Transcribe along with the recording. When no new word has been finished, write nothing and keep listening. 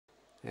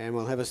And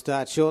we'll have a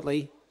start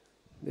shortly.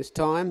 This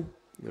time,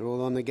 they're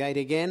all on the gate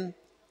again.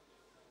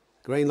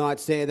 Green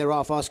lights there, they're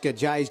off. Oscar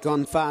J's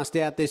gone fast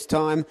out this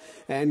time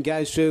and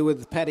goes through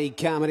with Paddy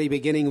Carmody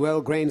beginning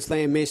well. Grand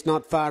Slam Miss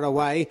not far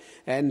away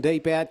and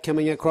deep out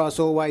coming across.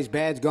 Always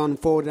Bad's gone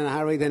forward in a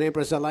hurry. Then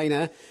Empress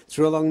Elena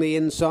through along the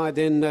inside.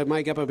 Then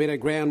make up a bit of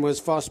ground was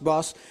Foss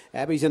Boss.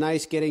 Abby's an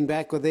Ace getting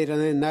back with it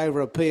and then Nova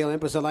Appeal.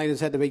 Empress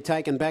Elena's had to be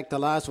taken back to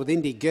last with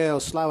Indie Girl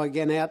slow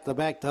again out the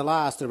back to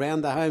last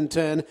around the home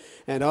turn.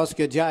 And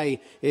Oscar J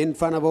in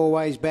front of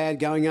Always Bad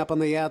going up on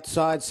the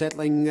outside,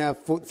 settling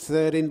foot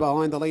third in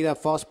behind the leader.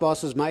 Foss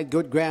Boss has made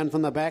good ground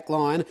from the back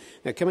line.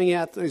 Now coming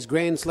out is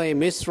Grand Slam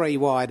Miss 3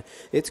 wide.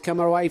 It's come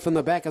away from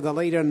the back of the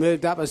leader and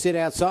moved up a sit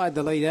outside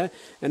the leader.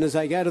 And as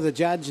they go to the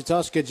judge, it's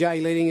Oscar J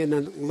leading in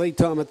the lead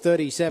time at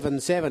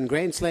 37.7.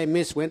 Grand Slam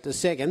Miss went to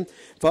second.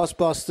 Foss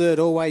Boss third.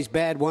 Always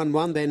Bad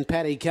 1-1. Then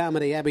Paddy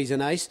Carmody, Abby's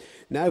an Ace.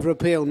 Nova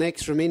Appeal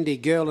next from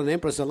Indie Girl and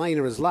Empress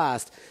Elena is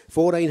last.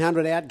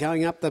 1400 out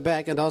going up the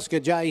back and Oscar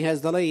J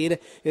has the lead.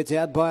 It's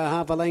out by a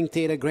half a length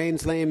here to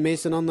Grand Slam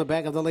Miss and on the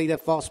back of the leader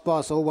Foss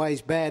Boss.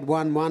 Always Bad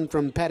 1-1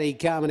 from Paddy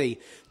Carmody.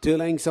 2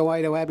 lengths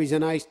away to Abby's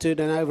an Ace, 2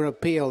 to Nova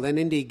Appeal. Then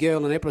Indie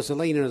Girl and Empress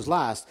Elena is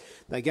last.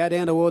 They go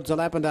down towards a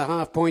lap and a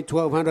half point,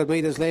 1200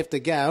 metres left to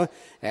go.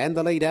 And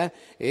the leader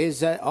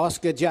is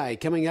Oscar J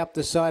coming up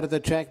the side of the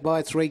track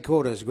by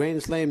 3/4.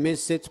 Grand Slam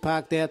Miss sits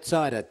parked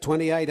outside it.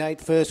 28.8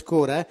 first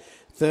quarter.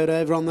 Third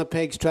over on the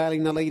pegs,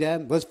 trailing the leader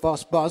was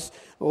Foss Boss.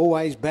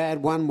 Always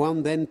Bad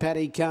 1-1, then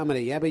Paddy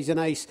Carmody. Abby's an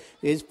Ace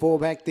is 4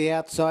 back the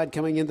outside,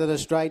 coming into the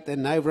straight.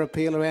 Then Nova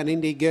Appeal around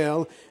Indie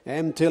Girl.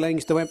 And 2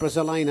 lengths to Empress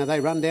Elena. They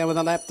run down with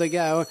a lap to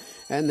go.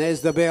 And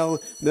there's the bell.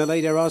 The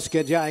leader,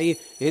 Oscar J,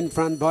 in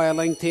front by a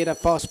length here to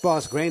Foss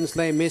Boss. Grand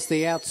Slam Miss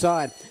the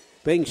outside.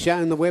 Being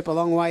shown the whip a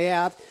long way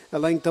out. A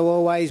length to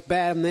Always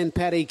Bad and then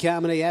Paddy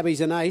Carmody, Abby's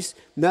an Ace.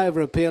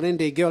 Nova Appeal,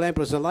 Indie Girl,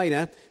 Empress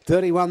Elena.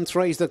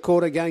 31.3's the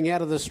quarter going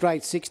out of the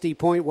straight.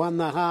 60.1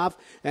 the half.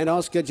 And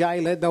Oscar J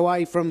led the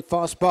way from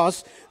Foss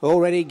Boss.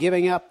 Already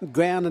giving up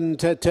ground and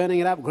turning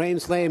it up.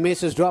 Grand Slam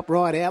Miss has dropped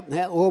right out.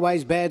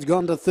 Always Bad's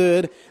gone to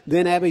third.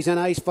 Then Abby's an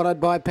Ace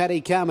followed by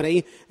Paddy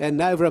Carmody. And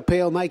Nova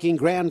Appeal making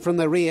ground from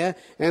the rear.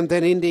 And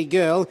then Indie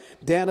Girl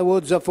down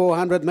towards the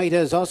 400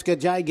 metres. Oscar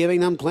J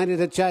giving them plenty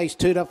to chase.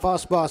 2 to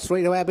Foss Boss.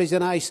 3 to Abby's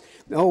an Ace.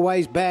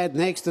 Always Bad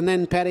next and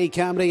then Paddy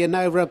Carmody and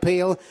Nova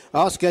Appeal.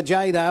 Oscar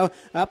J though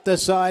up the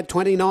side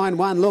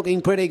 29.1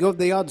 looking pretty good.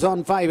 The odds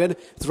on favoured.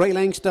 3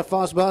 lengths to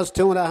Foss Boss.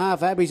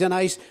 2.5 Abby's an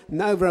Ace.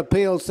 Nova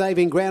Appeal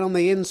saving ground on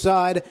the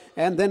inside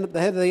and then at the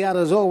head of the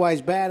others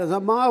Always Bad is a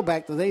mile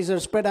back to these are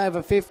spread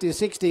over 50 to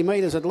 60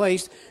 metres at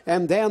least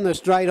and down the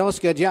straight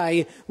Oscar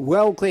J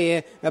well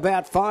clear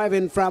about 5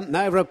 in front.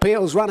 Nova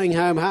Appeal's running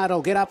home hard.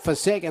 Will get up for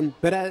second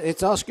but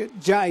it's Oscar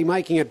J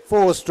making it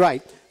 4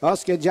 straight.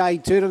 Oscar J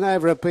 2 to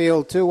Nova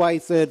Appeal, 2-way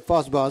third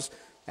Foss Boss.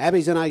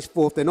 Abby's an Ace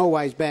fourth, then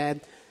Always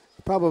Bad.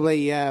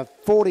 Probably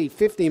 40,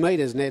 50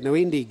 metres net to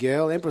Indie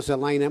Girl, Empress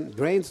Elena,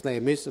 Grand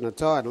Slam Miss and a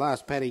tied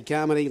last Paddy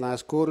Carmody,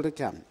 last quarter to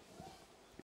come.